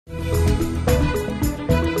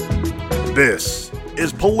This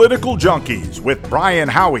is Political Junkies with Brian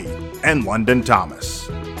Howie and London Thomas.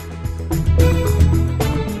 All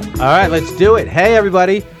right, let's do it. Hey,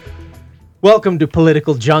 everybody. Welcome to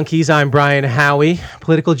Political Junkies. I'm Brian Howie.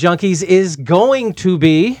 Political Junkies is going to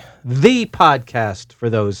be the podcast for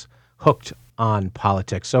those hooked on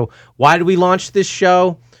politics. So why did we launch this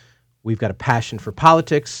show? We've got a passion for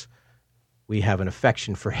politics. We have an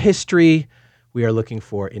affection for history. We are looking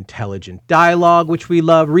for intelligent dialogue, which we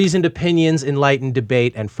love, reasoned opinions, enlightened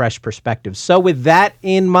debate, and fresh perspectives. So with that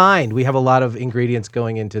in mind, we have a lot of ingredients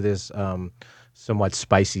going into this somewhat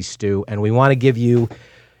spicy stew, and we want to give you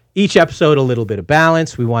each episode a little bit of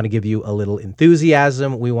balance. We want to give you a little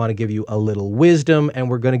enthusiasm. We want to give you a little wisdom, and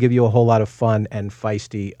we're going to give you a whole lot of fun and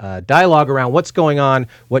feisty dialogue around what's going on,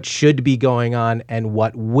 what should be going on, and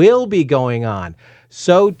what will be going on.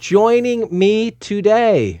 So joining me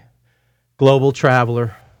today, global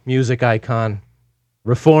traveler, music icon,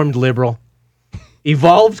 reformed liberal,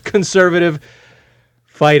 evolved conservative,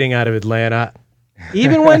 fighting out of Atlanta.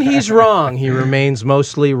 Even when he's wrong, he remains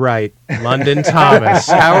mostly right. London Thomas,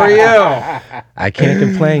 how are you? I can't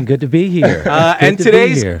complain. Good to be here. And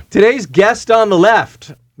today's guest on the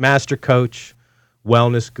left, master coach,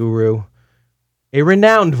 wellness guru, a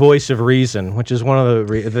renowned voice of reason, which is one of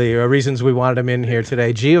the reasons we wanted him in here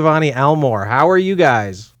today. Giovanni Elmore, how are you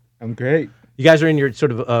guys? I'm great. You guys are in your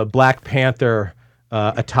sort of Black Panther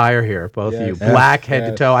attire here, both of you. Black head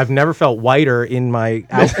to toe. I've never felt whiter in my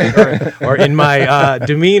outfit or in my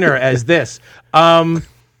demeanor as this. All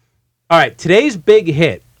right, today's big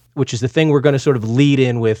hit, which is the thing we're going to sort of lead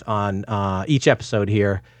in with on each episode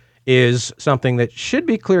here, is something that should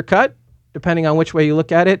be clear-cut, depending on which way you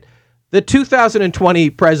look at it. The 2020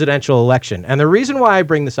 presidential election. And the reason why I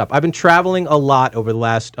bring this up, I've been traveling a lot over the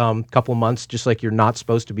last couple months, just like you're not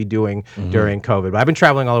supposed to be doing during COVID. But I've been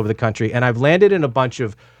traveling all over the country, and I've landed in a bunch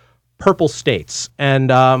of purple states. And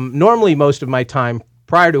normally most of my time,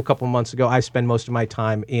 prior to a couple months ago, I spend most of my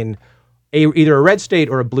time in either a red state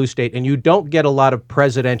or a blue state, and you don't get a lot of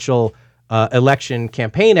presidential election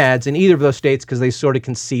campaign ads in either of those states because they sort of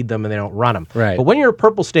concede them and they don't run them. Right. But when you're a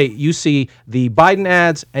purple state, you see the Biden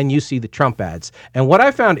ads and you see the Trump ads. And what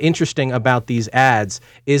I found interesting about these ads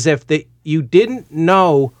is if you didn't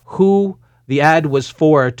know who the ad was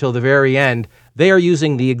for till the very end, they are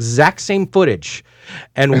using the exact same footage.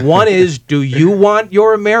 And one is, do you want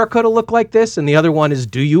your America to look like this? And the other one is,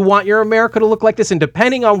 do you want your America to look like this? And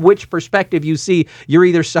depending on which perspective you see, you're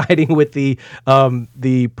either siding with the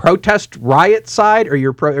protest riot side or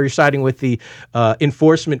you're siding with the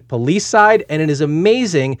enforcement police side. And it is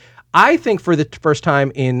amazing, I think for the first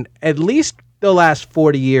time in at least the last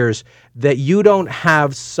 40 years, that you don't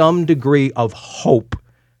have some degree of hope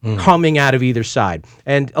coming out of either side.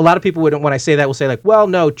 And a lot of people when I say that will say like, well,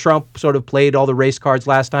 no, Trump sort of played all the race cards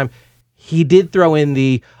last time. He did throw in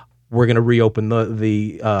we're going to reopen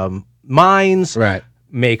the mines, Right.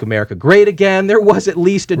 Make America great again. There was at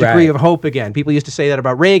least a degree of hope again. People used to say that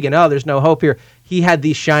about Reagan. Oh, there's no hope here. He had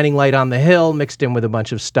the shining light on the hill mixed in with a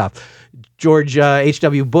bunch of stuff. George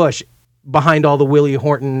H.W. Bush, behind all the Willie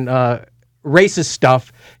Horton racist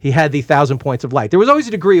stuff, he had the 1,000 points of light. There was always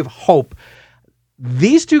a degree of hope.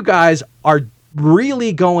 These two guys are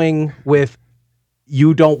really going with,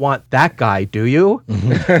 you don't want that guy, do you? Do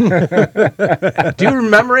you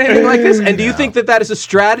remember anything like this? And do you think that is a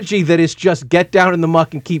strategy that is just get down in the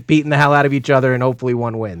muck and keep beating the hell out of each other and hopefully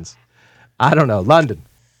one wins? I don't know. London.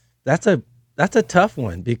 That's a tough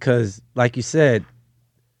one because, like you said,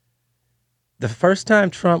 the first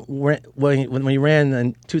time Trump, when he ran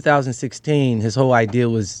in 2016, his whole idea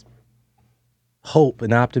was hope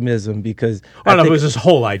and optimism because it was his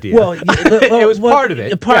whole idea. Well, it was part of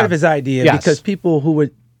it. Part of his idea because people who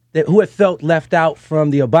had felt left out from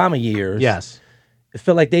the Obama years, it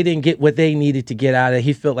felt like they didn't get what they needed to get out of it.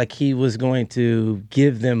 He felt like he was going to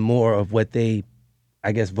give them more of what they,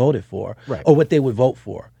 I guess, voted for, or what they would vote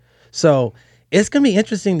for. So it's going to be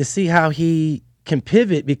interesting to see how he can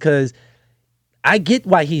pivot because I get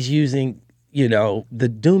why he's using, the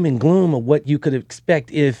doom and gloom of what you could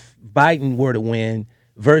expect if Biden were to win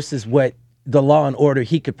versus what the law and order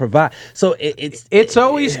he could provide. So it's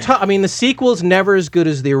always tough. I mean, the sequel's never as good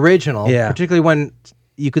as the original, particularly when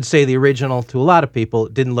you could say the original to a lot of people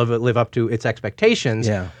didn't live up to its expectations.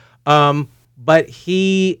 But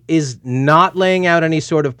he is not laying out any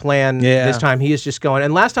sort of plan this time. He is just going.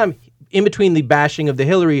 And last time, in between the bashing of the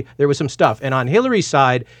Hillary, there was some stuff. And on Hillary's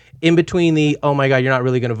side, in between the, oh my God, you're not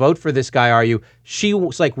really going to vote for this guy, are you? She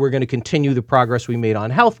was like, we're going to continue the progress we made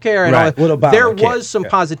on healthcare. And all that. There was some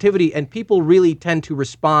positivity, and people really tend to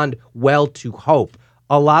respond well to hope.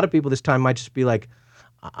 A lot of people this time might just be like,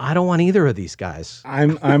 I don't want either of these guys.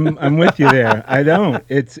 I'm with you there. I don't.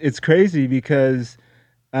 It's crazy because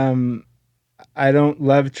I don't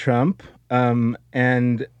love Trump,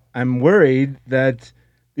 and I'm worried that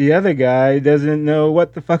the other guy doesn't know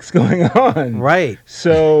what the fuck's going on. Right.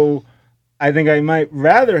 So I think I might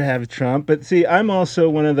rather have Trump, but see, I'm also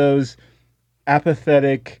one of those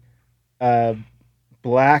apathetic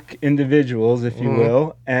black individuals, if you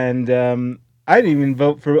will, and I didn't even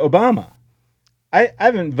vote for Obama. I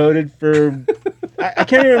haven't voted for... I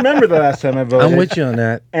can't even remember the last time I voted. I'm with you on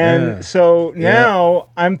that. And so now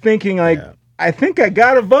I'm thinking, I think I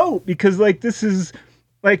got to vote because, this is,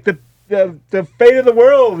 the fate of the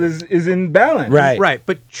world is in balance. Right. Right.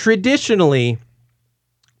 But traditionally,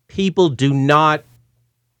 people do not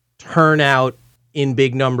turn out in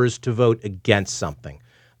big numbers to vote against something.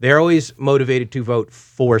 They're always motivated to vote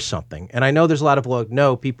for something. And I know there's a lot of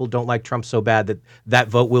no, people don't like Trump so bad that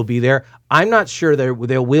vote will be there. I'm not sure they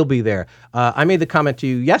will be there. I made the comment to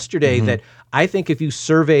you yesterday that I think if you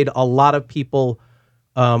surveyed a lot of people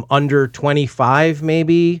under 25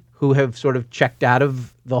 maybe who have sort of checked out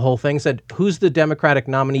of the whole thing, said, who's the Democratic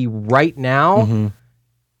nominee right now?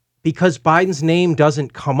 Because Biden's name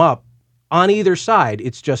doesn't come up on either side.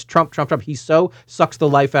 It's just Trump, Trump, Trump. He so sucks the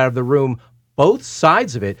life out of the room, both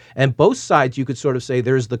sides of it. And both sides, you could sort of say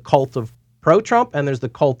there's the cult of pro-Trump and there's the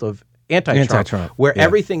cult of anti-Trump, where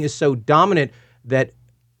everything is so dominant that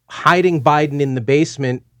hiding Biden in the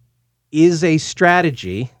basement is a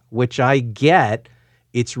strategy, which I get.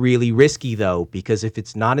 It's really risky, though, because if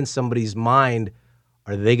it's not in somebody's mind,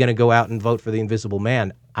 are they going to go out and vote for the invisible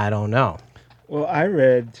man? I don't know. Well, I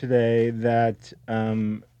read today that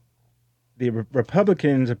the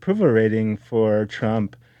Republicans' approval rating for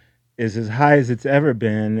Trump is as high as it's ever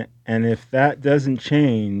been, and if that doesn't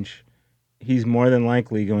change, he's more than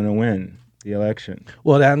likely going to win the election.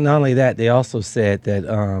 Well, not only that, they also said that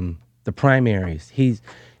the primaries, he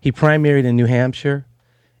primaried in New Hampshire,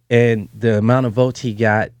 and the amount of votes he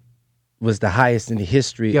got was the highest in the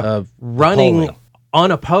history of running polling.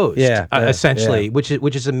 Unopposed, essentially, which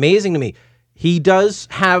is amazing to me. He does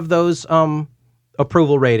have those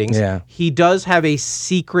approval ratings. Yeah. He does have a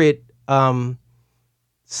secret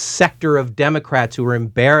sector of Democrats who are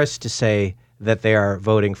embarrassed to say that they are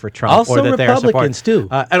voting for Trump, also or that they are Republicans supporting,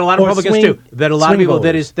 too, and a lot of Republicans too. That a lot of people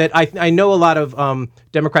voters. I know a lot of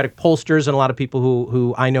Democratic pollsters and a lot of people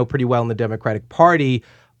who I know pretty well in the Democratic Party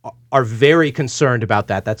are very concerned about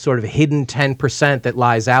that. That sort of hidden 10% that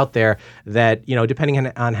lies out there. That depending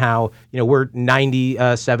on how we're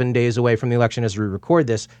 97 days away from the election as we record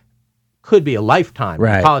this, could be a lifetime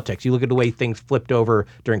in politics. You look at the way things flipped over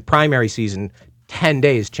during primary season. 10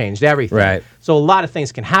 days changed everything. Right. So a lot of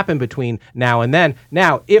things can happen between now and then.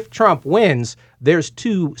 Now, if Trump wins, there's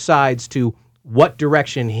two sides to what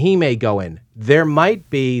direction he may go in. There might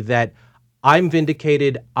be that I'm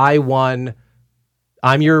vindicated, I won,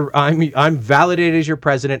 I'm validated as your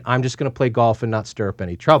president, I'm just going to play golf and not stir up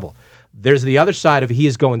any trouble. There's the other side of he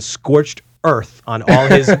is going scorched earth on all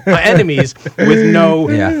his enemies with no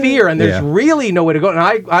fear, and there's really no way to go.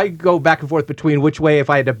 And I go back and forth between which way, if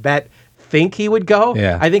I had to bet, think he would go.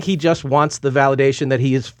 I think he just wants the validation that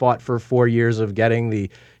he has fought for 4 years of getting the,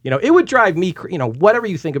 it would drive me, whatever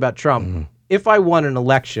you think about Trump, if I won an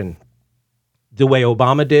election the way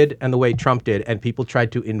Obama did and the way Trump did, and people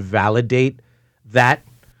tried to invalidate that,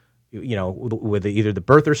 with either the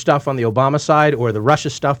birther stuff on the Obama side or the Russia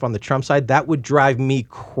stuff on the Trump side, that would drive me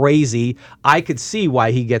crazy. I could see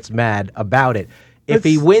why he gets mad about it. If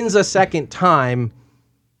he wins a second time,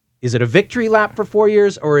 is it a victory lap for 4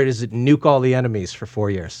 years, or is it nuke all the enemies for 4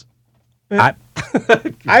 years? I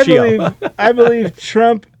believe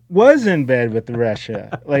Trump was in bed with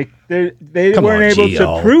Russia. They weren't able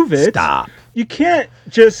to prove it. Stop. You can't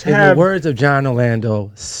just In have. the words of John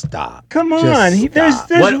Orlando, stop. Come on, Just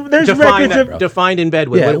stop. there's records of. Defined in bed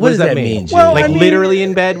with. Yeah, what does that mean? Well, literally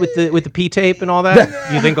in bed with the P tape and all that.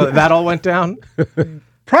 You think that all went down?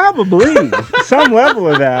 Probably some level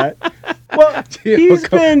of that. Well,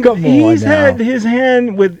 he's had his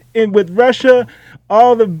hand with Russia,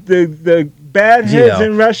 all the bad heads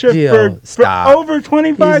in Russia for over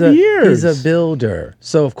 25 years. He's a builder,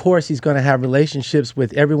 so of course he's going to have relationships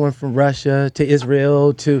with everyone from Russia to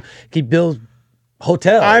Israel. He builds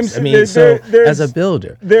hotels. As a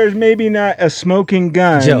builder, there's maybe not a smoking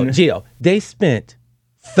gun. Gio, they spent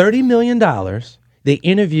 $30 million. They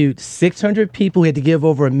interviewed 600 people. He had to give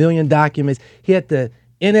over 1 million documents. He had the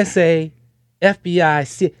NSA,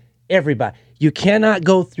 FBI, everybody. You cannot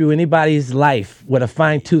go through anybody's life with a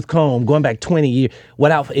fine-tooth comb going back 20 years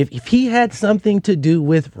without. If he had something to do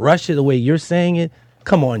with Russia, the way you're saying it,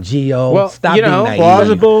 Come on, Gio. Well, Stop you being know, naive.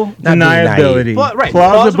 Plausible Not being deniability. Well, right.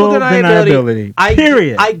 Plausible deniability.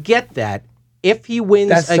 Period. I get that. If he wins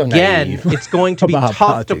That's so again, naive. it's going to be About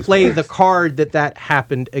tough to politics, play man. the card that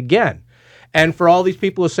happened again. And for all these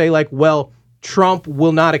people who say, like, well, Trump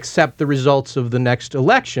will not accept the results of the next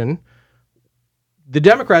election, the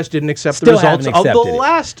Democrats didn't accept Still the results haven't of the accepted it.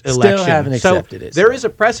 last Still election. haven't accepted it, There so. is a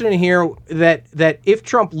precedent here that if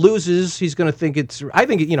Trump loses, he's going to think it's. I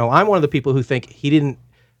think, I'm one of the people who think he didn't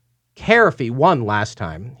care if he won last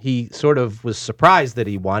time. He sort of was surprised that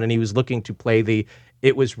he won, and he was looking to play the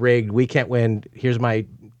 "it was rigged, we can't win, here's my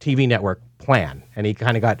TV network" plan. And he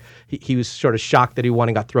kind of he was sort of shocked that he won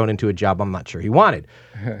and got thrown into a job I'm not sure he wanted.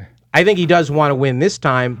 I think he does want to win this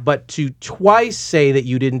time, but to twice say that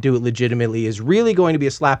you didn't do it legitimately is really going to be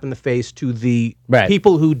a slap in the face to the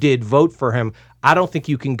people who did vote for him. I don't think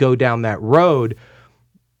you can go down that road.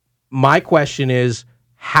 My question is,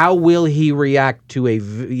 how will he react to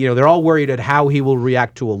they're all worried at how he will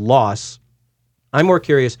react to a loss. I'm more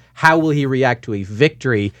curious, how will he react to a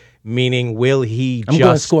victory? Meaning, will he I'm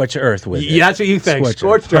going to scorch earth with it. Yeah, that's what you think.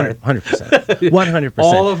 Scorched earth. 100%. 100%.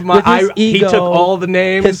 All of he took all the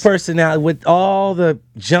names. His personality, with all the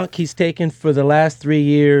junk he's taken for the last 3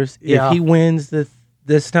 years, if he wins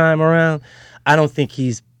this time around, I don't think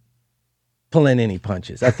he's pulling any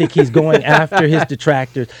punches. I think he's going after his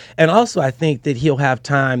detractors. And also, I think that he'll have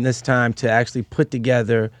time this time to actually put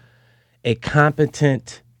together a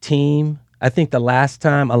competent team. I think the last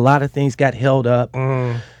time a lot of things got held up.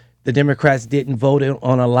 The Democrats didn't vote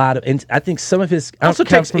on a lot of, and I think some of his it does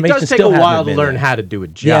take a while to learn how to do a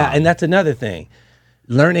job. Yeah, and that's another thing.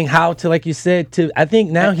 Learning how to, like you said, I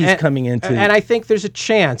think now he's coming into. And I think there's a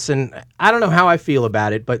chance, and I don't know how I feel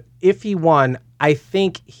about it, but if he won, I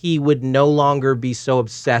think he would no longer be so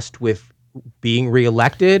obsessed with being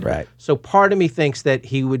reelected. Right. So part of me thinks that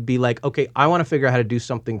he would be like, okay, I want to figure out how to do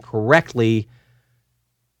something correctly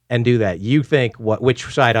and do that. You think which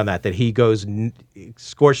side on that? That he goes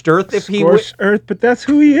scorched earth if he scorched earth, but that's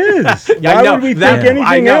who he is. Yeah, Why would we think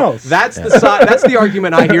anything else? That's the side. That's the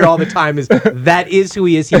argument I hear all the time. Is that is who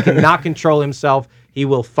he is? He cannot control himself. He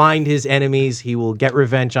will find his enemies. He will get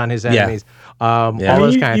revenge on his enemies. All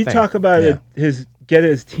those kind of things. You talk about get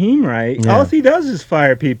his team right. Yeah. All he does is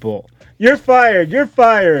fire people. You're fired. You're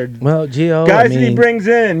fired. Well, Gio, guys that he brings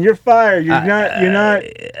in, you're fired. You're not.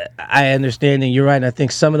 I understand, and you're right. And I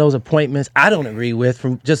think some of those appointments I don't agree with.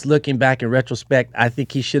 From just looking back in retrospect, I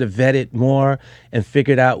think he should have vetted more and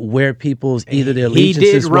figured out where people's either their allegiances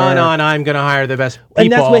were. He did run on, I'm going to hire the best people.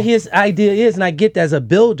 And that's what his idea is. And I get that as a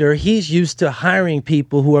builder, he's used to hiring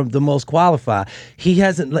people who are the most qualified. He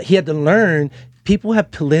had to learn. People have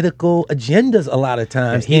political agendas a lot of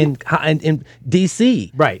times in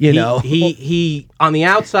D.C. Right. He on the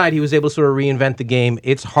outside, he was able to sort of reinvent the game.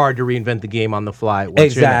 It's hard to reinvent the game on the fly.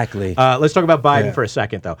 Exactly. Let's talk about Biden for a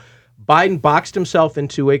second, though. Biden boxed himself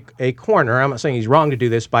into a corner. I'm not saying he's wrong to do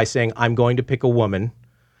this by saying, I'm going to pick a woman.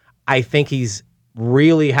 I think he's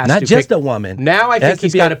really has not to just pick, a woman. Now I think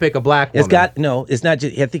he's got to pick a black woman. It's not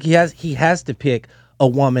just. I think he has to pick a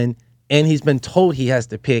woman, and he's been told he has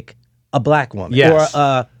to pick a black woman or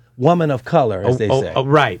a woman of color, as they say.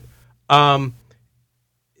 Right.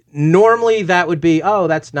 Normally that would be,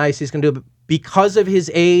 that's nice. He's going to do it. Because of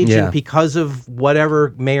his age and because of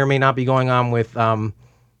whatever may or may not be going on with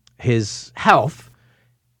his health,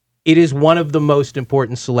 it is one of the most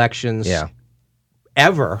important selections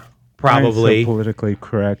ever. Probably so politically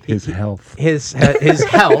correct. His health. His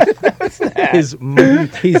health.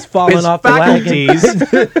 He's fallen off faculties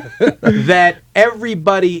the wagon. That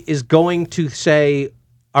everybody is going to say,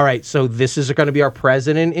 all right, so this is going to be our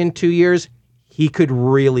president in 2 years. He could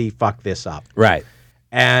really fuck this up. Right.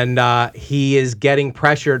 And he is getting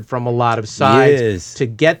pressured from a lot of sides to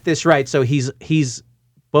get this right. So he's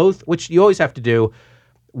both, which you always have to do.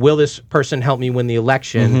 Will this person help me win the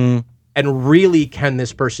election? Mm-hmm. And really, can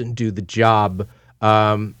this person do the job?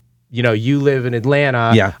 You live in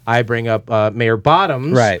Atlanta. Yeah. I bring up Mayor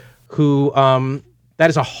Bottoms, right? Who that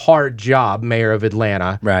is a hard job, mayor of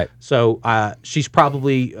Atlanta. Right. So she's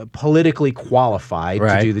probably politically qualified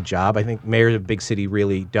to do the job. I think mayor of a big city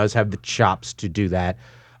really does have the chops to do that.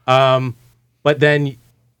 But then,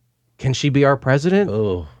 can she be our president?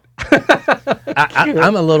 Oh.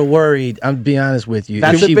 I'm a little worried. I'm be honest with you.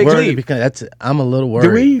 That's a big leap. Because I'm a little worried.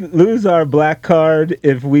 Do we lose our black card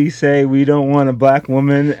if we say we don't want a black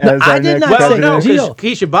woman as our next president? Well, no, because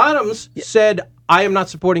Keisha Bottoms said, I am not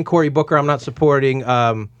supporting Cory Booker. I'm not supporting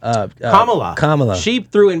Kamala. Kamala. She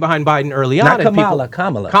threw in behind Biden early on. Not Kamala.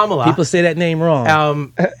 Kamala. People say that name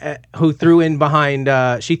wrong. Who threw in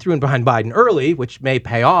behind? She threw in behind Biden early, which may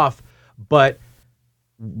pay off. But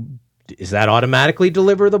Does that automatically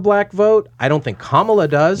deliver the black vote? I don't think Kamala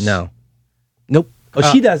does. No. Nope. Oh,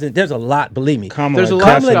 she doesn't. There's a lot, believe me. There's a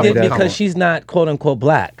lot of stuff didn't because she's not quote unquote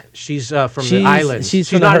black. She's from the islands. She's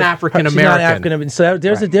not an African American. She's not African American. So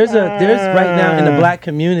there's right now in the black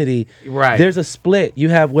community. Right. There's a split. You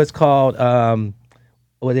have what's called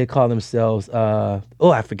what they call themselves.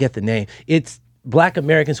 I forget the name. It's black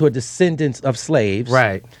Americans who are descendants of slaves.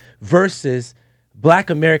 Right. Versus black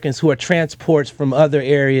Americans who are transports from other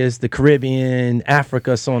areas, the Caribbean,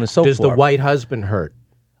 Africa, so on and so forth. Does the white husband hurt?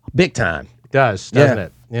 Big time. Doesn't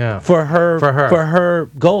it? Yeah. For her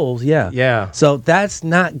goals, yeah. Yeah. So that's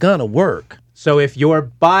not gonna work. So if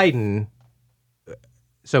you're Biden,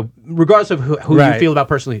 so regardless of who you feel about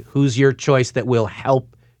personally, who's your choice that will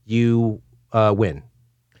help you win?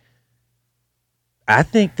 I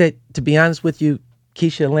think that, to be honest with you,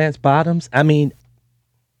 Keisha Lance Bottoms, I mean,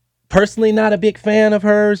 personally not a big fan of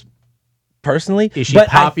hers. Personally, is she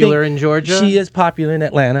popular in Georgia? She is popular in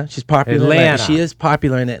Atlanta. She's popular in Atlanta. She is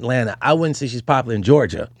popular in Atlanta. I wouldn't say she's popular in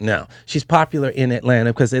Georgia. No, she's popular in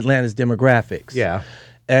Atlanta because Atlanta's demographics. Yeah,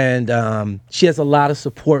 and she has a lot of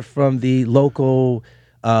support from the local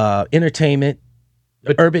entertainment,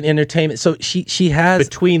 urban entertainment. So she has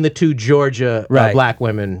between the two Georgia black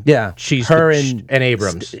women. Yeah, she's her and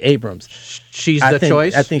Abrams. She's the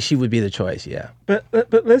choice. I think she would be the choice. Yeah. But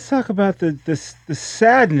let's talk about the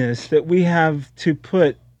sadness that we have to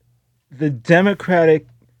put the Democratic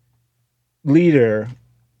leader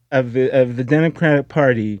of the Democratic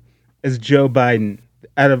Party as Joe Biden.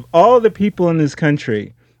 Out of all the people in this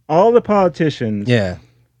country, all the politicians,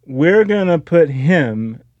 we're gonna put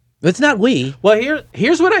him. It's not we. Well,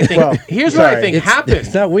 here's what I think. What I think happened.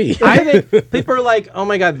 It's not we. I think people are like, oh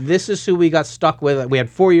my God, this is who we got stuck with. We had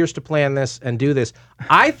 4 years to plan this and do this.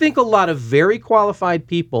 I think a lot of very qualified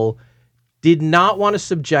people did not want to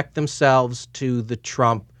subject themselves to the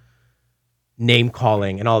Trump name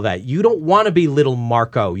calling and all that. You don't want to be little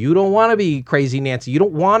Marco. You don't want to be crazy Nancy. You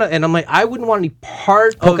don't want to. And I'm like, I wouldn't want to be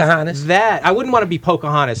part Pocahontas. of that. I wouldn't want to be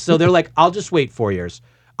Pocahontas. So they're like, I'll just wait 4 years.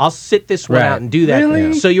 I'll sit this one out and do that.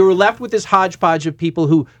 Really? So you were left with this hodgepodge of people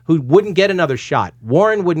who wouldn't get another shot.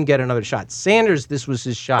 Warren wouldn't get another shot. Sanders, this was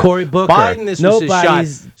his shot. Cory Booker. Biden, this was his shot.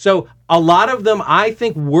 So a lot of them, I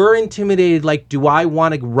think, were intimidated. Like, do I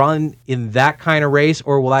want to run in that kind of race,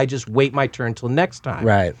 or will I just wait my turn till next time?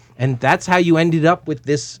 Right. And that's how you ended up with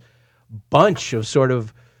this bunch of sort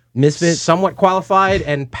of misfits, somewhat qualified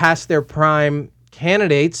and past their prime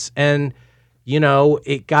candidates. And you know,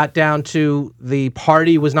 it got down to the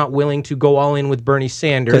party was not willing to go all in with Bernie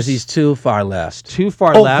Sanders. Because he's too far left.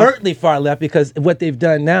 Overtly far left, because what they've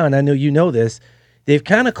done now, and I know you know this, they've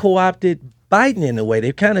kind of co-opted Biden in a way.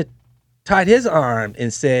 They've kind of tied his arm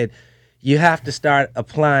and said, you have to start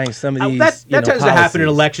applying some of these That tends policies. to happen in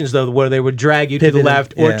elections, though, where they would drag you to the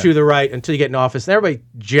left or to the right until you get in office. And everybody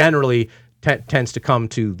generally tends to come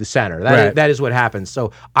to the center. That is what happens.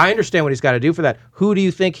 So I understand what he's got to do for that. Who do you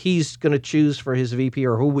think he's going to choose for his VP,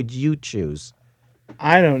 or who would you choose?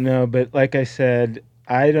 I don't know, but like I said,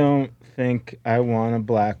 I don't think I want a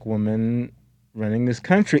black woman running this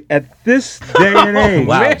country at this day and age.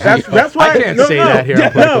 Wow. That's why I can't say that here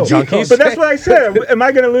on Political Junkies. But that's what I said. Am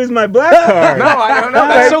I going to lose my black card? No, I don't know.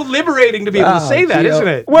 That's so liberating to be able to say that, isn't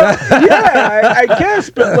it? Well, yeah, I guess,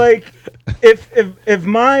 but like, if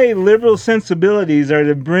my liberal sensibilities are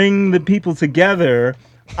to bring the people together,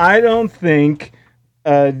 I don't think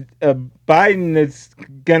a Biden that's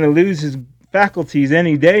going to lose his faculties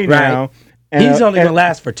any day now. And he's only going to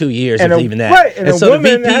last for 2 years, if even that. Right, and so the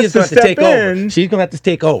VP is going to take over. She's going to have to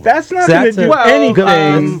take over. That's not going to do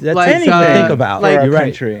anything. That's anything to think about. Like You're right.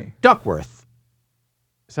 country. Duckworth.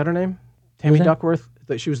 Is that her name? Tammy Duckworth?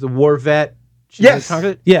 She was the war vet. Yes.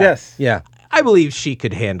 Yes. Yeah. I believe she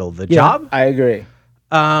could handle the job. I agree.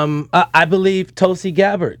 I believe Tulsi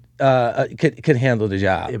Gabbard could handle the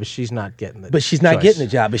job. Yeah, but she's not getting the But she's not choice. getting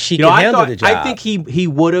the job, but she can handle the job. I think he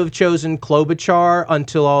would have chosen Klobuchar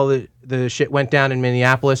until all the shit went down in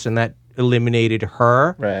Minneapolis, and that eliminated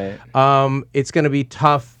her. Right. It's going to be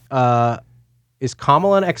tough. Is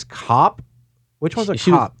Kamala an ex-cop? Which one's a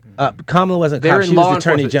cop? Kamala wasn't a cop. They're She in was law the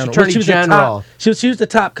attorney enforcement. general. Attorney general. She was the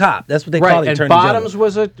top cop. That's what they call Right, the and attorney Bottoms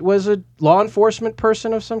general. was a law enforcement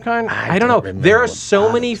person of some kind. I don't know. remember There are what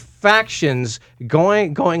so many factions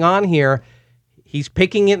going on here. He's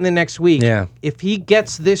picking it in the next week. Yeah. If he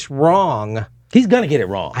gets this wrong, He's gonna get it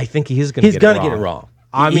wrong. I think he is going to get it wrong. He's gonna get it wrong.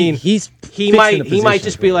 I mean, he might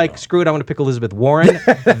just be like, screw it, I'm going to pick Elizabeth Warren.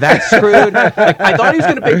 That's screwed. Like, I thought he was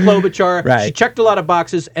going to pick Klobuchar. Right. She checked a lot of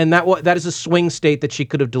boxes, and that is a swing state that she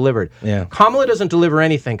could have delivered. Yeah. Kamala doesn't deliver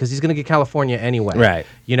anything because he's going to get California anyway. Right.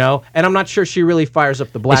 You know, and I'm not sure she really fires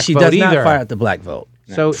up the black she vote does either. not fire up the black vote.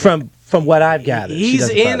 So from what I've gathered, he's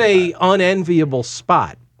in a unenviable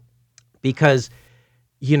spot because,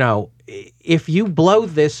 if you blow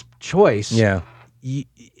this choice,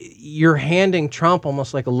 you're handing Trump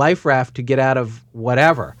almost like a life raft to get out of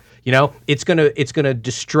whatever. It's gonna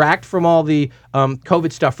distract from all the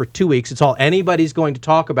COVID stuff for 2 weeks. It's all anybody's going to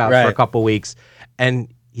talk about for a couple weeks, and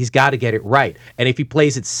he's got to get it right. And if he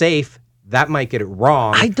plays it safe, that might get it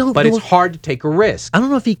wrong. But it's hard to take a risk. I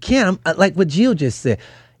don't know if he can. Like what Gio just said.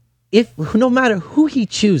 If no matter who he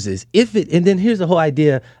chooses, and then here's the whole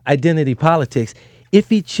idea, identity politics. If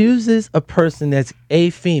he chooses a person that's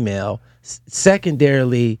a female,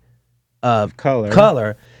 secondarily of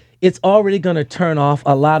color, it's already going to turn off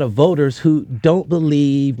a lot of voters who don't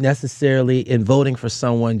believe necessarily in voting for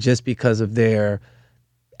someone just because of their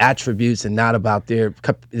attributes and not about their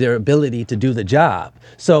ability to do the job.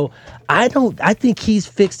 So I think he's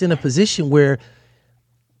fixed in a position where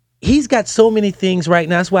he's got so many things right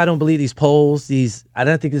now. That's why I don't believe these polls. I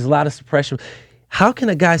don't think there's a lot of suppression. How can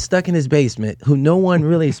a guy stuck in his basement who no one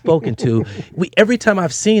really has spoken to, every time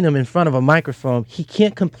I've seen him in front of a microphone, he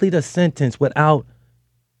can't complete a sentence without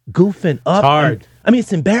goofing up. It's hard.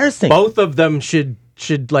 It's embarrassing. Both of them should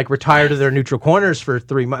retire to their neutral corners for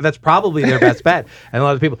 3 months. That's probably their best bet. And a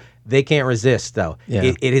lot of people, they can't resist, though.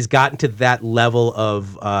 Yeah. It has gotten to that level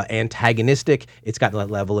of antagonistic. It's gotten to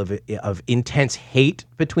that level of intense hate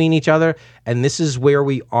between each other. And this is where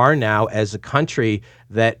we are now as a country,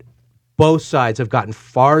 that both sides have gotten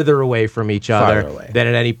farther away from each other than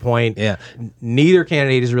at any point. Yeah. Neither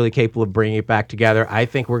candidate is really capable of bringing it back together. I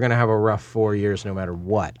think we're going to have a rough 4 years no matter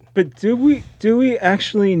what. But do we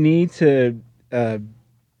actually need to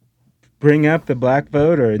bring up the black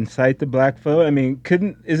vote or incite the black vote?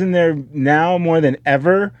 Isn't there now more than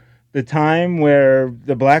ever the time where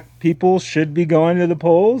the black people should be going to the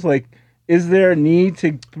polls? Like, is there a need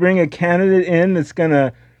to bring a candidate in that's going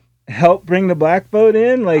to help bring the black vote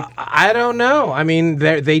in? Like, I don't know.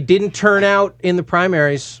 They didn't turn out in the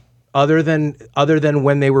primaries other than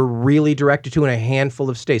when they were really directed to in a handful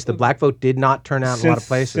of states. The black vote did not turn out in a lot of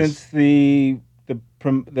places. Since the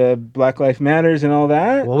Black Lives Matters and all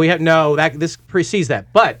that? Well, this precedes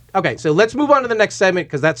that. But, okay, so let's move on to the next segment,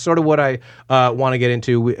 because that's sort of what I want to get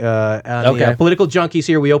into. The Political Junkies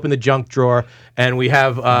here, we open the junk drawer, and we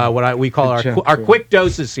have we call our quick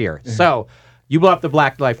doses here. So, you brought up the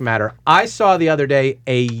Black Lives Matter. I saw the other day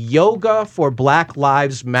a Yoga for Black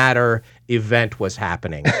Lives Matter event was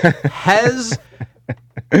happening. Has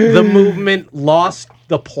the movement lost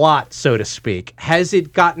the plot, so to speak? Has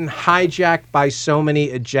it gotten hijacked by so many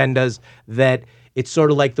agendas that it's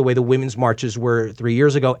sort of like the way the women's marches were 3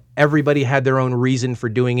 years ago? Everybody had their own reason for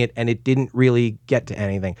doing it, and it didn't really get to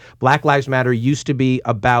anything. Black Lives Matter used to be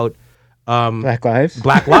about Black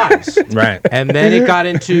lives. Right. And then it got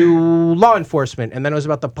into law enforcement, and then it was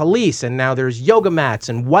about the police, and now there's yoga mats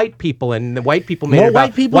and white people, and the white people made it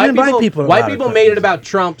about black people. White people made it about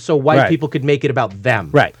Trump so white people could make it about them.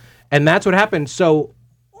 Right. And that's what happened. So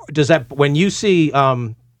does that, when you see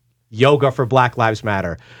Yoga for Black Lives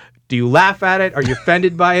Matter, do you laugh at it? Are you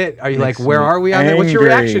offended by it? Are you like, where are we on that? What's your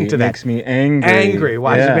reaction to that? It makes me angry. Angry.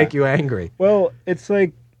 Why does it make you angry? Well, it's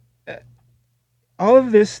like, all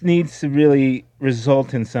of this needs to really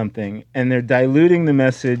result in something, and they're diluting the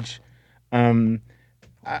message. I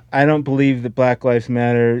don't believe that Black Lives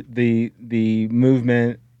Matter, the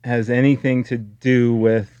movement, has anything to do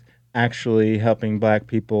with actually helping black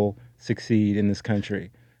people succeed in this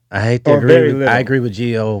country. I agree with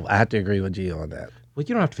Gio. I have to agree with Gio on that. Well,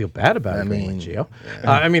 you don't have to feel bad about it, Gio.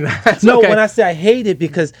 Yeah. That's no. Okay. When I say I hate it,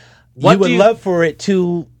 because you would love for it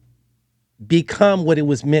to become what it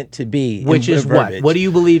was meant to be. Which is what? What do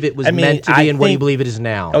you believe it was meant to be, and what do you believe it is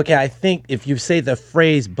now? Okay, I think if you say the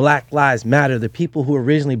phrase Black Lives Matter, the people who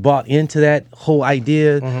originally bought into that whole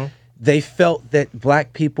idea, they felt that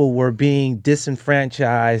black people were being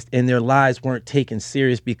disenfranchised and their lives weren't taken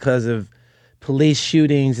serious because of police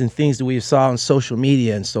shootings and things that we saw on social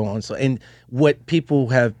media and so on. So, and what people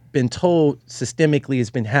have been told systemically has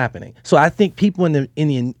been happening. So I think people in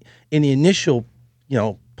the initial,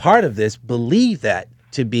 part of this believe that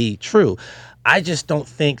to be true. I just don't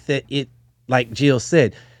think that it, like Jill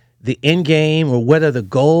said, the end game or what are the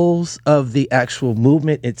goals of the actual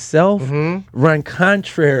movement itself run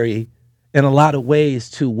contrary in a lot of ways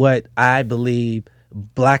to what I believe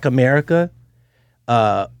Black America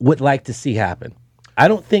would like to see happen. I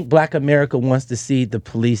don't think Black America wants to see the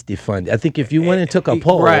police defunded. I think if you went and took a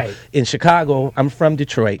poll in Chicago, I'm from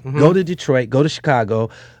Detroit, go to Detroit, go to Chicago,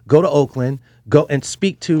 go to Oakland, go and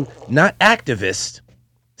speak to not activists,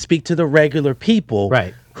 speak to the regular people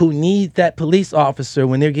who need that police officer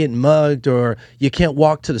when they're getting mugged, or you can't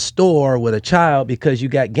walk to the store with a child because you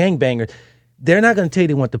got gangbangers, they're not going to tell you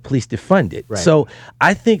they want the police defunded. Right. So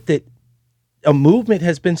I think that a movement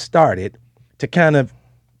has been started to kind of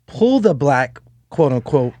pull the black, quote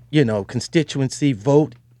unquote, constituency,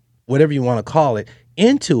 vote, whatever you want to call it,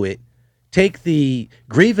 into it, take the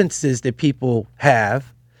grievances that people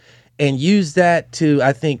have and use that to,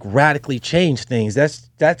 I think, radically change things. That's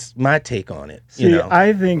my take on it. See,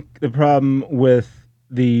 I think the problem with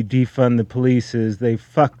the defund the police is they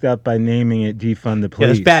fucked up by naming it defund the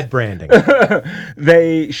police. Yeah, that's bad branding.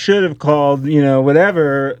 They should have called,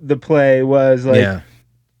 whatever the play was, like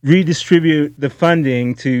redistribute the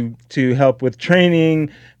funding to help with training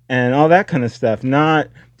and all that kind of stuff, not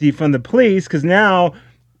defund the police, because now,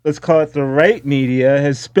 let's call it the right media,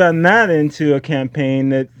 has spun that into a campaign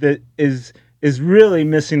that is really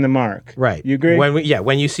missing the mark. Right. You agree?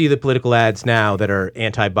 When you see the political ads now that are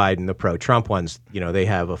anti-Biden, the pro-Trump ones, they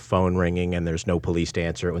have a phone ringing and there's no police to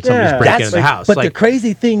answer it when somebody's breaking into the house. But the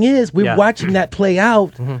crazy thing is, we're watching that play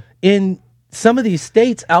out in some of these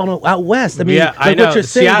states out west. I mean, I know. What you're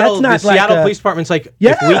saying, Seattle, that's not the Seattle Police Department's like,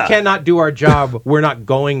 if we cannot do our job, we're not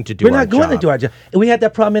going to do our job. We're not going to do our job. And we had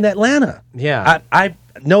that problem in Atlanta. Yeah. I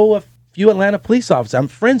know a few Atlanta police officers I'm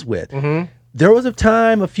friends with. There was a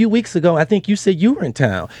time a few weeks ago, I think you said you were in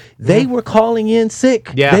town. They were calling in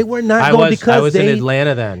sick. Yeah. They were not going because I was in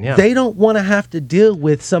Atlanta then. Yeah. They don't want to have to deal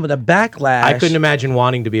with some of the backlash. I couldn't imagine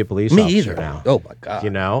wanting to be a police officer either. Now. Oh my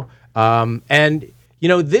God. And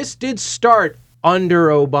this did start under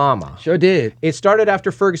Obama. Sure did. It started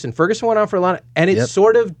after Ferguson. Ferguson went on for a lot, and it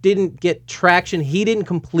sort of didn't get traction. He didn't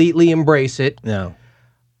completely embrace it. No.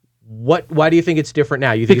 Why do you think it's different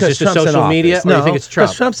now? You think because it's just a social media, or do you think it's Trump?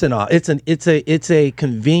 Because Trump's in office. It's a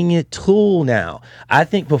convenient tool now. I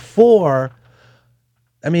think before,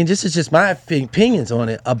 this is just my opinions on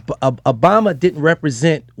it. Obama didn't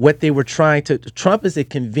represent what they were trying to. Trump is a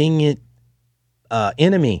convenient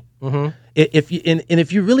enemy. If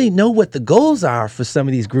you really know what the goals are for some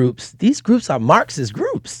of these groups are Marxist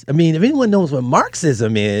groups. If anyone knows what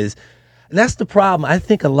Marxism is, and that's the problem. I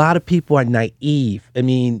think a lot of people are naive.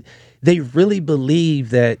 They really believe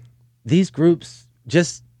that these groups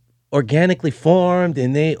just organically formed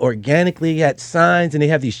and they organically had signs and they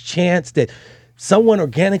have these chants that someone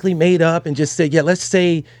organically made up and just said, let's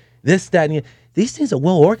say this, that, and these things are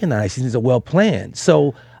well organized. These things are well planned.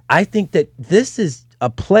 So I think that this is a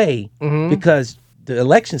play because the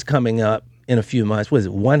election's coming up in a few months. What is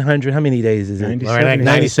it, 100? How many days is it?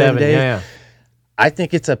 97 days. Yeah. I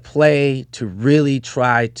think it's a play to really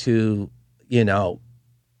try to,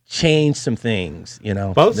 change some things,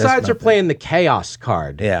 Both sides are playing the chaos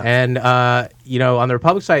card. Yeah. And, on the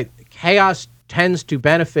Republican side, chaos tends to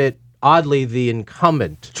benefit, oddly, the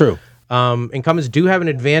incumbent. True. Incumbents do have an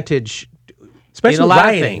advantage, especially in a lot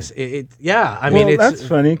rioting. of things. That's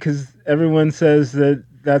funny because everyone says that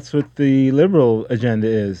that's what the liberal agenda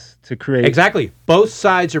is, to create. Exactly. Both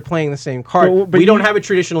sides are playing the same card. But we don't have a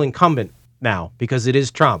traditional incumbent now because it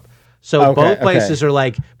is Trump. So both places are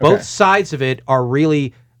like, both sides of it are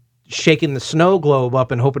really shaking the snow globe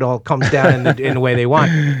up and hope it all comes down in the way they want.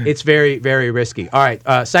 It's very, very risky. All right,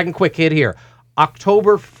 second quick hit here.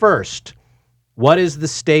 October 1st, what is the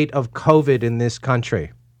state of COVID in this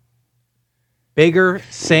country? Bigger,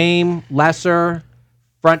 same, lesser,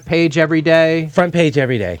 front page every day? Front page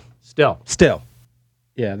every day. Still.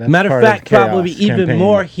 Yeah, that's matter of fact, probably even campaign.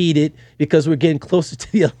 More heated because we're getting closer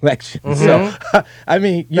to the election. So,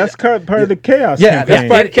 that's part of the chaos. Yeah, campaign. that's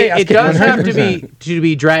part of the chaos. It does have to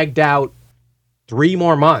be dragged out 3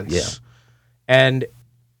 more months, and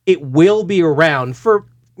it will be around for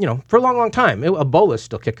a long, long time. Ebola is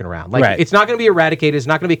still kicking around. It's not going to be eradicated. It's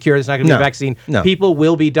not going to be cured. It's not going to be a vaccine. No. People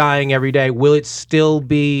will be dying every day. Will it still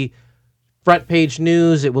be front page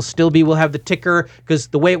news? It will still be, we'll have the ticker, because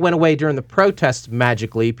the way it went away during the protests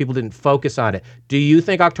magically, people didn't focus on it. Do you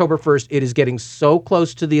think October 1st, it is getting so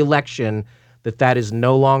close to the election that is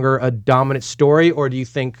no longer a dominant story? Or do you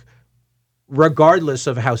think, regardless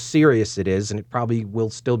of how serious it is, and it probably will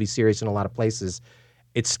still be serious in a lot of places,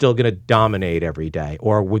 it's still going to dominate every day?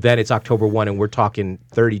 Or then it's October 1 and we're talking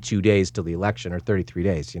 32 days till the election, or 33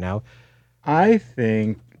 days, I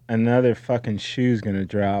think another fucking shoe's going to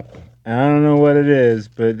drop. I don't know what it is,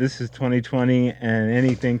 but this is 2020 and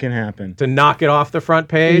anything can happen. To knock it off the front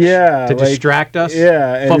page? Yeah. To distract us?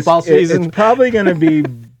 Yeah. Football season? It's probably going to be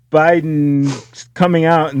Biden coming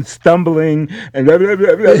out and stumbling and blah, blah,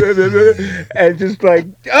 blah, blah, blah, blah, blah, and just like,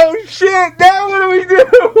 oh shit, now what do we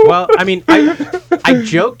do? Well, I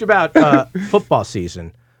joked about football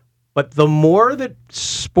season, but the more that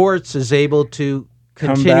sports is able to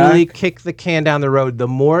continually kick the can down the road, the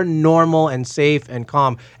more normal and safe and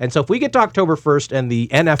calm. And so if we get to October 1st and the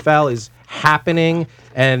NFL is happening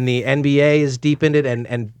and the NBA is deep in it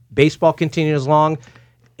and baseball continues along,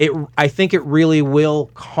 I think it really will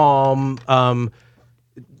calm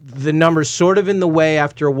the numbers sort of in the way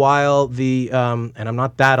after a while. And I'm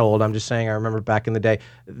not that old, I'm just saying I remember back in the day,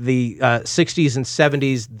 the 60s and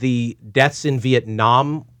 70s, the deaths in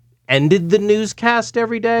Vietnam ended the newscast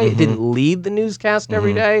every day. It didn't lead the newscast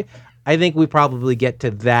every day. I think we probably get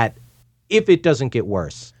to that if it doesn't get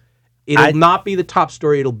worse. It'll not be the top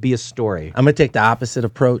story. It'll be a story. I'm going to take the opposite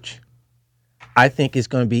approach. I think it's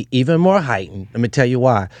going to be even more heightened. Let me tell you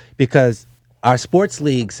why. Because our sports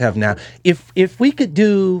leagues have now, if we could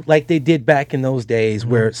do like they did back in those days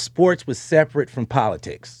where sports was separate from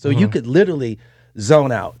politics, so you could literally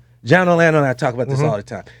zone out. John Orlando and I talk about this all the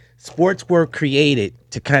time. Sports were created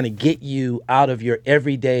to kind of get you out of your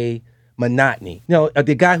everyday monotony. You know,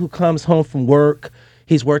 the guy who comes home from work,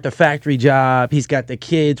 he's worked a factory job, he's got the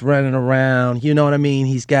kids running around, you know what I mean?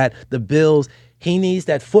 He's got the bills. He needs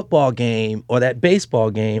that football game or that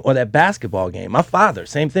baseball game or that basketball game. My father,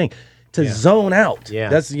 same thing, to zone out. Yeah.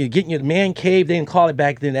 That's you're getting your man cave. They didn't call it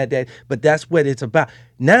back then that day, but that's what it's about.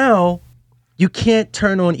 Now, you can't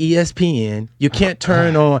turn on ESPN. You can't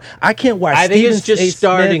turn on. I can't watch. I think Stephen it's just A.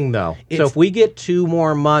 starting Smith. though. So if we get 2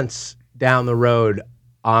 more months down the road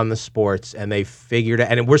on the sports and they figured it,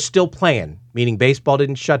 and we're still playing, meaning baseball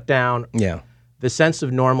didn't shut down. Yeah. The sense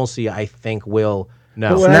of normalcy, I think, will. No,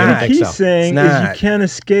 But what I I think think so. he's saying is you can't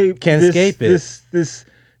escape. Escape it. This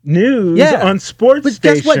news on sports But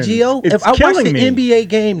stations. guess what, Gio? It's If I watch killing the me. NBA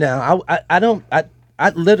game now, I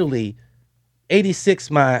literally 86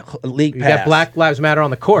 my league You pass. got Black Lives Matter on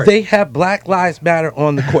the court. They have Black Lives Matter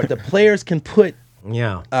on the court. The players can put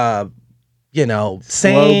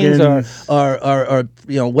sayings or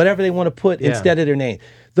you know whatever they want to put instead of their name.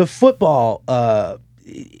 The football, the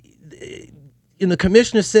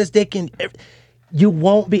commissioner says they can. You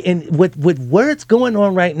won't be, and with where it's going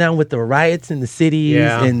on right now with the riots in the cities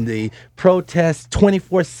and the protests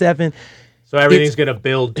 24/7. So everything's going to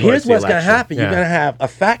build towards Here's what's going to happen. You're going to have a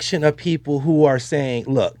faction of people who are saying,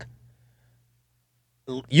 look,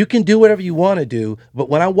 you can do whatever you want to do, but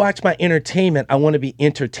when I watch my entertainment, I want to be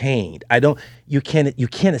entertained. You can't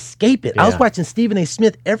escape it. I was watching Stephen A.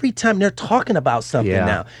 Smith every time they're talking about something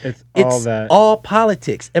now. It's all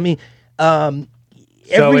politics. I mean,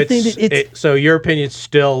 everything so your opinion's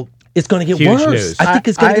still it's going to get huge worse. News. I think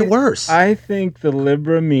it's going to get worse. I think the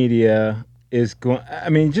liberal media is going. I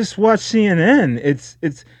mean, just watch CNN. It's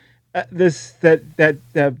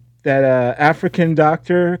that African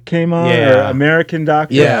doctor came on, or American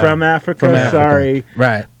doctor from Africa. Sorry,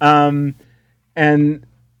 right. And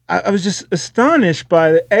I was just astonished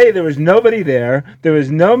by there was nobody there. There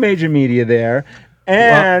was no major media there,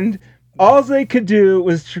 and. All they could do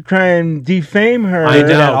was to try and defame her. I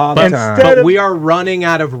know, all the time. But we are running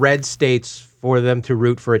out of red states for them to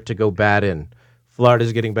root for it to go bad in.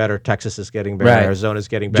 Florida's getting better. Texas is getting better. Right. Arizona's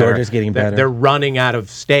getting better. Georgia's getting better. They're running out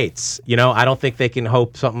of states. You know, I don't think they can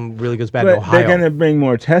hope something really goes bad in But Ohio. they're going to bring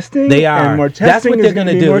more testing. They are. And more testing. That's what they're going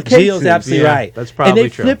to do. Gio's absolutely right. That's probably and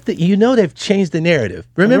they true. flipped it. You know, they've changed the narrative.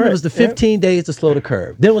 Remember, it was the 15 days to slow the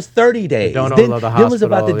curve. Then it was 30 days. Don't then, overload the then it was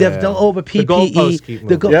about the hospital, deaths. Don't over PPE. The goalposts keep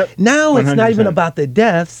moving. Now it's not even 100%. about the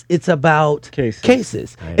deaths. It's about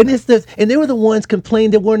cases. And they were the ones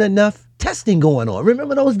complaining there weren't enough testing going on.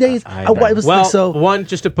 Remember those days? One,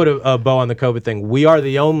 just to put a bow on the COVID thing, we are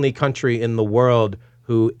the only country in the world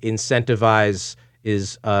who incentivize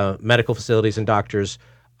medical facilities and doctors.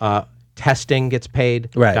 Testing gets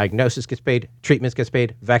paid, diagnosis gets paid, treatments gets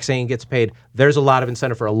paid, vaccine gets paid. There's a lot of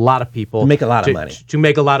incentive for a lot of people to make a lot of money. To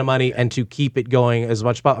make a lot of money and to keep it going as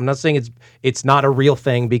much as possible. I'm not saying it's not a real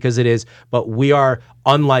thing, because it is, but we are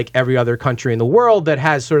unlike every other country in the world that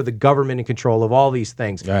has sort of the government in control of all these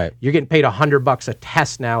things. Right. You're getting paid $100 a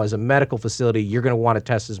test now as a medical facility. You're going to want to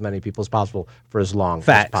test as many people as possible for as long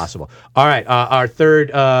as possible. All right, our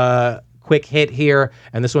third quick hit here,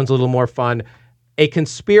 and this one's a little more fun. A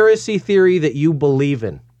conspiracy theory that you believe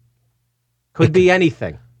in. Could be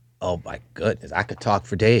anything. Oh my goodness, I could talk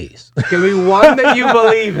for days. Could be one that you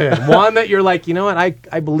believe in. One that you're like, you know what,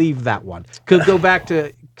 I believe that one. Could go back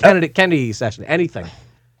to Kennedy session. Anything.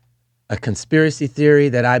 A conspiracy theory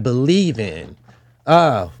that I believe in.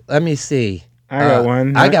 Oh, let me see. I got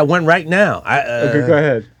one. I got one right now. Okay, go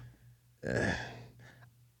ahead.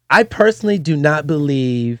 I personally do not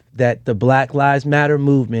believe that the Black Lives Matter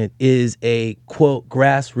movement is a, quote,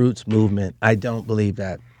 grassroots movement. I don't believe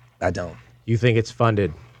that. I don't. You think it's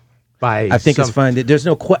funded by I think it's funded. There's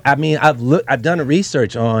no I've done a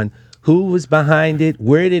research on who was behind it,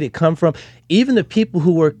 where did it come from. Even the people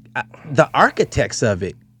who were the architects of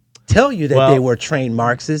it tell you that they were trained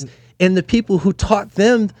Marxists, and the people who taught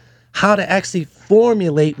them how to actually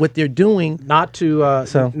formulate what they're doing. Not to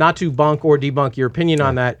bunk or debunk your opinion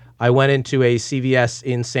on that, I went into a CVS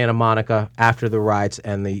in Santa Monica after the riots,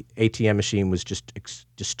 and the ATM machine was just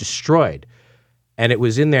destroyed. And it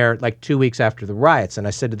was in there like 2 weeks after the riots. And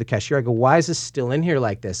I said to the cashier, I go, why is this still in here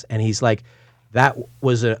like this? And he's like, that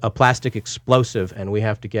was a plastic explosive, and we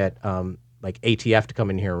have to get like ATF to come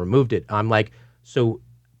in here and removed it. I'm like, so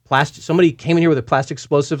somebody came in here with plastic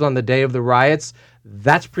explosives on the day of the riots?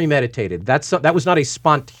 That's premeditated. That was not a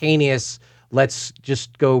spontaneous, let's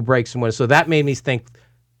just go break someone. So that made me think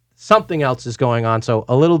something else is going on. So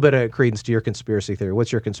a little bit of credence to your conspiracy theory.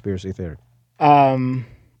 What's your conspiracy theory?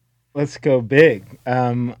 Let's go big.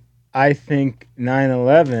 I think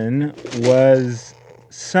 9/11 was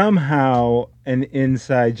somehow an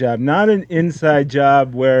inside job. Not an inside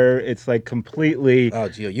job where it's like completely... Oh,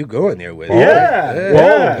 Gio, you going there with it.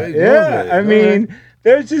 Yeah. I mean,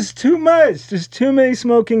 there's just too much. There's too many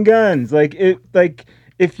smoking guns. Like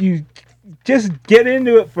if you just get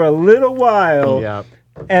into it for a little while...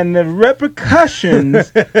 And the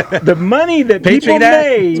repercussions, the money that people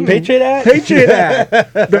made, Patriot Act,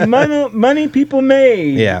 the money people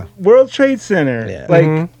made, World Trade Center,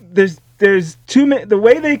 like there's too many. The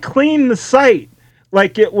way they cleaned the site,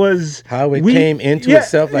 like it was how it came into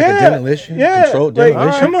itself like a demolition, controlled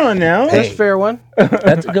demolition. Like, come on now, that's a fair one.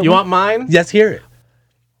 That's a good you want mine? Yes, hear it.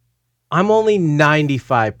 I'm only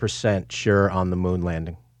 95% sure on the moon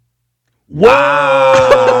landing.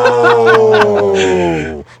 Whoa!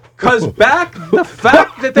 Because the fact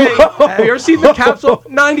that have you ever seen the capsule?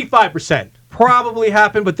 95% probably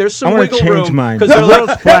happened, but there's some wiggle room. Because they're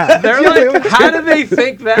like, how did they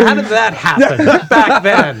think that? How did that happen back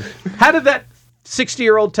then? How did that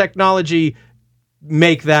 60-year-old technology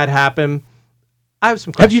make that happen? I have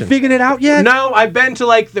some questions. Have you figured it out yet? No, I've been to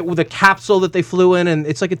like the capsule that they flew in, and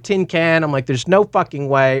it's like a tin can. I'm like, there's no fucking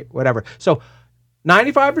way, whatever. So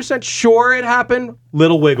 95% sure it happened.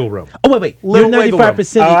 Little wiggle room. Oh wait. You're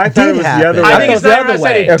 95%. I thought it was the other way. I think it's the other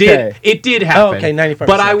way. It did happen. Oh, okay, 95%.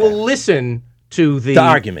 But I will listen to the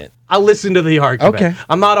argument. I'll listen to the argument. Okay.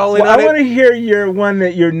 I'm not all in on I it. want to hear your one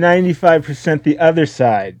that you're 95% the other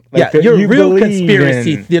side. Like your real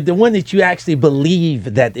conspiracy. The one that you actually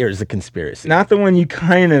believe that there's a conspiracy. Not the one you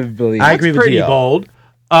kind of believe. I agree with you. Pretty bold.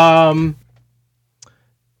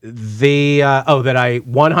 That I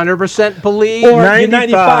 100% believe, or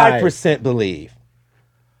 95% believe.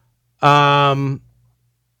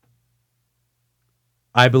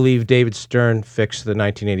 I believe David Stern fixed the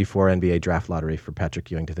 1984 NBA draft lottery for Patrick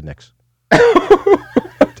Ewing to the Knicks.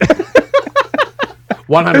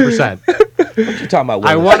 100%. What you talking about?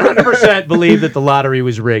 I 100% believe that the lottery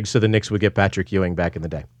was rigged so the Knicks would get Patrick Ewing back in the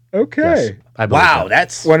day. Okay. Yes, I believe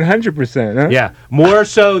that's 100%. Huh? Yeah, more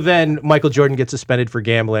so than Michael Jordan gets suspended for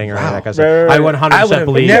gambling or that kind of stuff. I 100%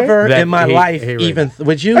 believe. Never in my life even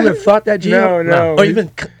would you have thought that, Gio? No. Or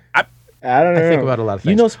even I don't know. I think about a lot of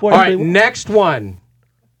things. You know sports. All right, next one.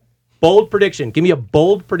 Bold prediction. Give me a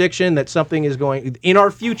bold prediction that something is going in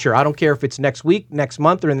our future. I don't care if it's next week, next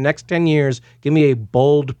month, or in the next 10 years. Give me a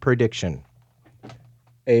bold prediction.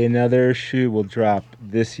 Another shoe will drop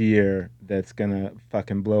this year that's gonna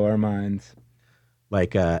fucking blow our minds.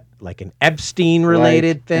 Like an Epstein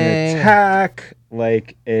related thing. An attack,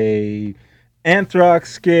 like a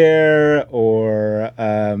anthrax scare, or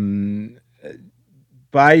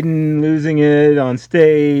Biden losing it on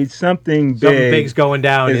stage. Something big's going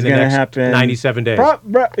down in the next happen. 97 days.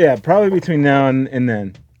 Probably between now and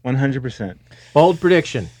then. 100%. Bold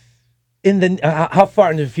prediction. In the how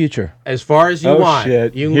far into the future? As far as you want.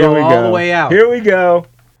 Shit. You can go all the way out. Here we go.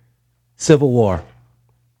 Civil War.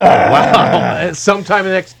 Wow. Sometime in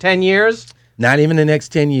the next 10 years? Not even the next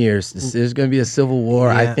 10 years. There's going to be a civil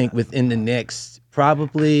war, I think, within the next,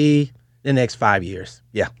 probably the next 5 years.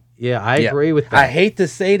 Yeah. Yeah, I agree with that. I hate to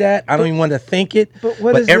say that. I don't even want to think it.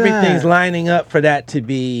 But everything's lining up for that to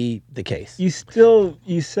be the case. You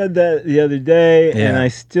said that the other day, and I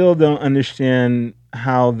still don't understand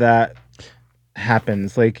how that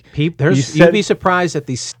happens. Like, you'd be surprised at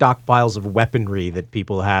these stockpiles of weaponry that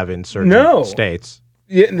people have in certain states.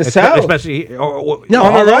 Yeah, in the South, especially on the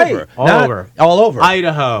right, all over,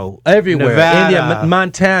 Idaho, everywhere, Nevada, India,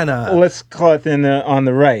 Montana. Well, let's call it on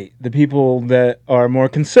the right. The people that are more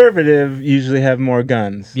conservative usually have more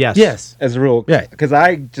guns. Yes, as a rule. Right. Because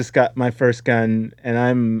I just got my first gun, and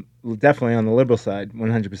I'm definitely on the liberal side,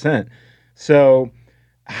 100%. So,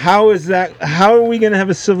 how is that? How are we going to have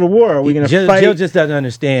a civil war? Are we going to fight? Jill just doesn't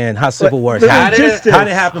understand how civil wars happen. How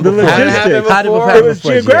did it happen before? It was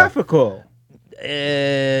geographical.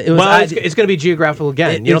 It's going to be geographical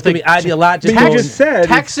again. You don't think ideological? You just said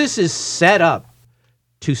Texas is set up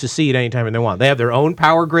to secede anytime they want. They have their own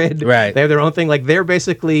power grid. Right. They have their own thing. Like they're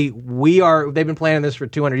basically, they've been planning this for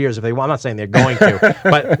 200 years. If they want, I'm not saying they're going to,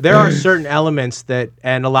 but there are certain elements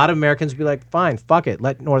and a lot of Americans be like, fine, fuck it,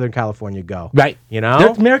 let Northern California go. Right. You know?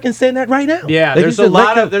 There's Americans saying that right now. Yeah. There's a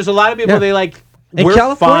lot of people they like,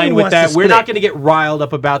 we're fine with that. We're not going to get riled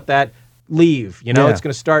up about that. Leave. You know, it's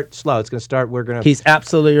going to start slow. It's going to start, He's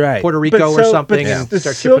absolutely right. Puerto Rico or something and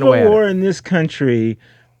start chipping away at it. The Civil War in this country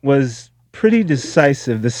was pretty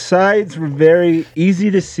decisive. The sides were very easy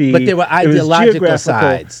to see. But there were ideological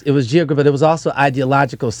sides. It was geographical, but there was also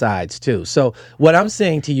ideological sides too. So what I'm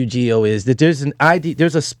saying to you, Gio, is that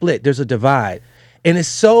there's a split, there's a divide. And it's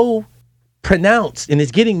so pronounced, and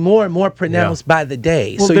it's getting more and more pronounced by the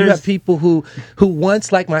day. Well, so you have people who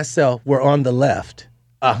once, like myself, were on the left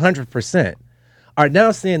 100%, are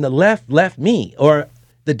now saying the left left me, or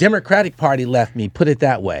the Democratic Party left me, put it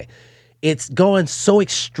that way. It's going so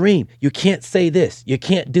extreme. You can't say this. You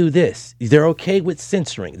can't do this. They're okay with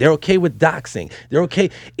censoring. They're okay with doxing. They're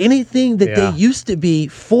okay. Anything that they used to be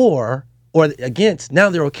for or against,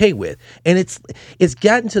 now they're okay with. And it's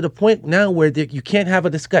gotten to the point now where you can't have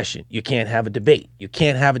a discussion. You can't have a debate. You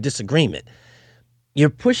can't have a disagreement.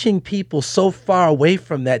 You're pushing people so far away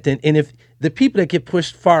from that. And if the people that get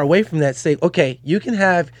pushed far away from that say, okay, you can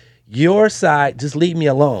have your side, just leave me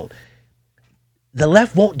alone. The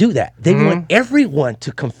left won't do that. They want everyone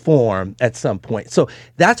to conform at some point. So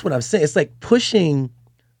that's what I'm saying. It's like pushing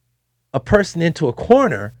a person into a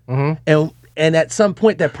corner, and at some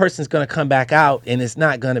point that person's going to come back out, and it's just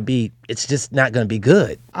not going to be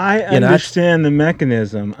good. I understand the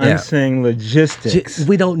mechanism. I'm saying logistics.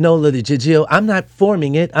 We don't know logistics. Jill, I'm not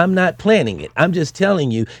forming it. I'm not planning it. I'm just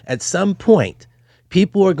telling you, at some point,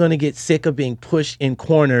 people are going to get sick of being pushed in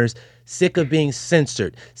corners, sick of being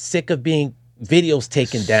censored, sick of being videos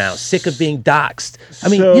taken down, sick of being doxxed. I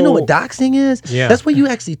mean, you know what doxing is? Yeah. That's where you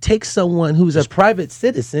actually take someone who's a private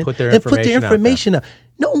citizen put their and put their information up.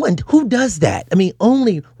 No one who does that. I mean,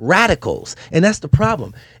 only radicals, and that's the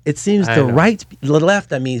problem. It seems the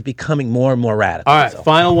left, is becoming more and more radical. All right,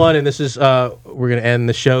 final one, and this is we're going to end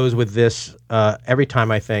the shows with this every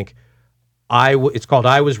time. I think it's called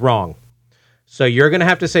 "I Was Wrong." So you're going to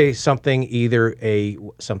have to say something, either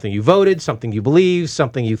something you voted, something you believe,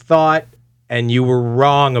 something you thought, and you were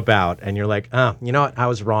wrong about, and you're like, oh, you know what? I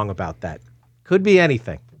was wrong about that. Could be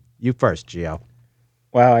anything. You first, Gio.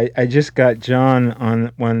 Wow, I just got John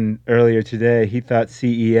on one earlier today. He thought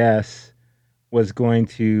CES was going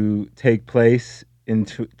to take place in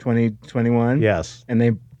 2021. Yes. And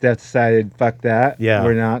they decided, fuck that. Yeah.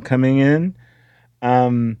 We're not coming in.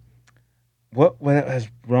 What I was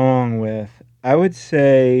wrong with? I would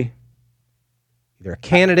say either a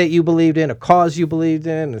candidate you believed in, a cause you believed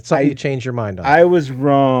in, it's something you changed your mind on. I was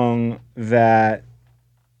wrong that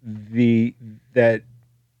we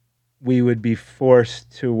would be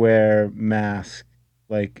forced to wear masks,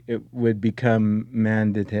 like it would become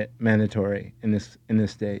mandatory in this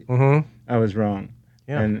state. Mm-hmm. I was wrong.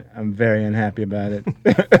 Yeah. And I'm very unhappy about it.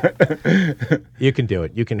 You can do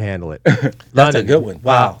it. You can handle it. That's a good one.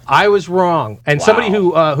 Wow. I was wrong. And somebody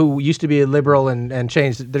who used to be a liberal and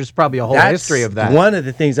changed, there's probably a whole history of that. One of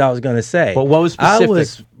the things I was going to say. But what was specific? I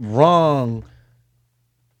was wrong.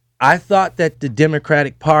 I thought that the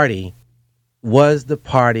Democratic Party was the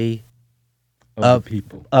party of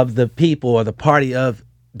the people, or the party of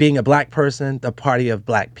being a black person, the party of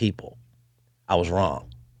black people. I was wrong.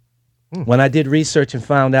 When I did research and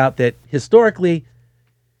found out that historically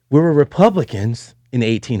we were Republicans in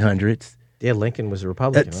the 1800s. Yeah, Lincoln was a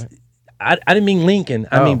Republican, right? I didn't mean Lincoln.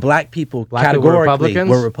 I mean black people categorically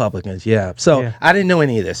were Republicans. Yeah. So I didn't know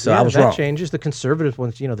any of this. So I was wrong. That changes. The conservative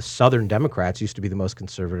ones, the Southern Democrats used to be the most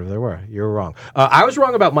conservative there were. You were wrong. I was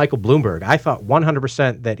wrong about Michael Bloomberg. I thought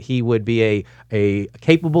 100% that he would be a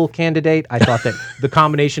capable candidate. I thought that the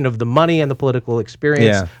combination of the money and the political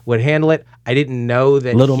experience would handle it. I didn't know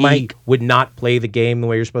that Mike would not play the game the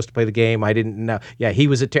way you're supposed to play the game. I didn't know. Yeah, he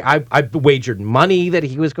was I wagered money that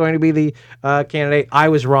he was going to be the candidate. I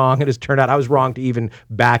was wrong. It has turned out I was wrong to even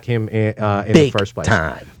back him in the first place.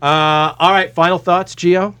 Time. All right, final thoughts,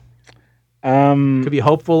 Gio? Could be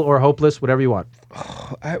hopeful or hopeless, whatever you want.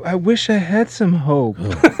 I wish I had some hope.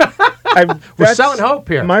 We're selling hope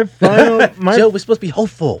here. Joe, we're supposed to be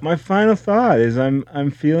hopeful. My final thought is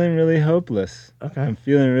I'm feeling really hopeless. Okay. I'm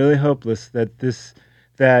feeling really hopeless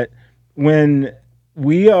that when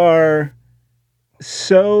we are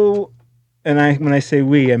so when I say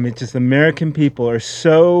we, I mean just American people are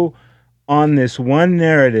so on this one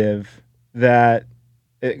narrative that,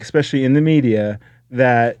 especially in the media,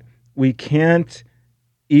 that we can't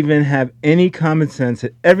even have any common sense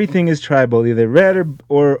that everything is tribal, either red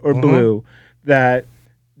or blue, that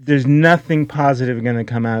there's nothing positive going to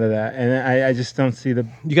come out of that. And I just don't see the...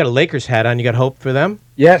 You got a Lakers hat on. You got hope for them?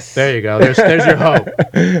 Yes. There you go. There's your hope.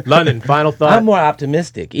 London, final thought? I'm more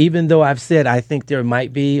optimistic. Even though I've said I think there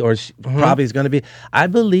might be or probably is going to be. I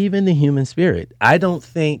believe in the human spirit. I don't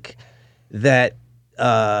think that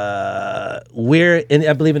I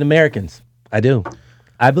believe in Americans. I do.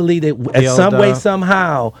 I believe that some way,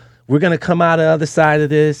 somehow, we're going to come out of the other side of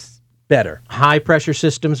this better. High pressure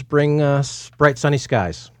systems bring us bright sunny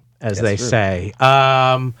skies, as they say.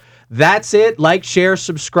 That's it. Like, share,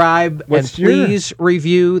 subscribe, and please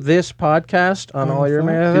review this podcast on all your...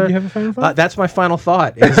 Did you have a final thought? That's my final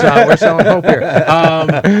thought. We're selling hope here.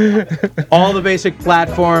 All the basic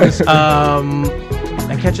platforms.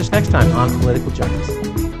 And catch us next time on Political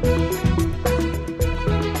Junkies.